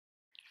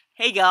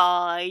Hey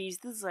guys,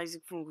 this is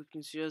Isaac from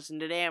Cooking Studios, and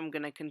today I'm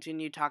gonna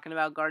continue talking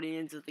about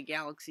Guardians of the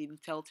Galaxy, the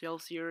Telltale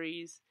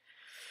series.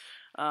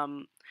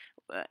 Um,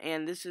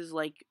 and this is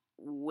like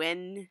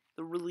when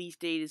the release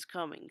date is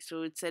coming.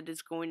 So it said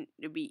it's going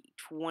to be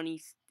 20.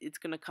 It's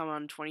gonna come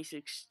on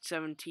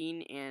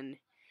 26/17, and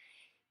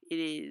it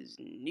is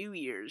New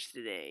Year's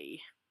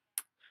today.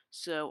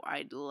 So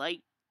I'd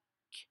like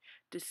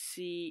to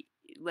see,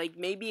 like,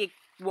 maybe it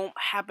won't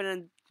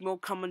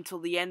come until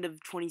the end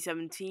of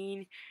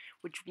 2017,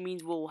 which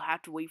means we'll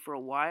have to wait for a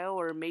while,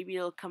 or maybe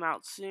it'll come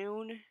out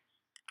soon.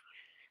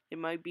 They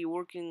might be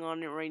working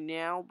on it right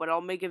now, but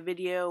I'll make a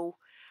video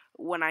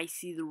when I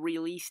see the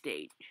release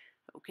date.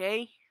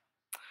 Okay?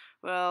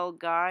 Well,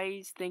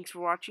 guys, thanks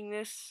for watching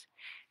this,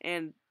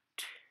 and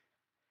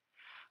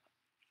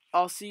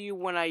I'll see you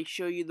when I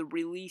show you the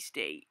release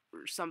date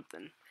or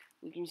something.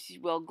 We can see.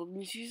 Well,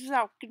 this is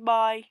out.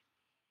 Goodbye.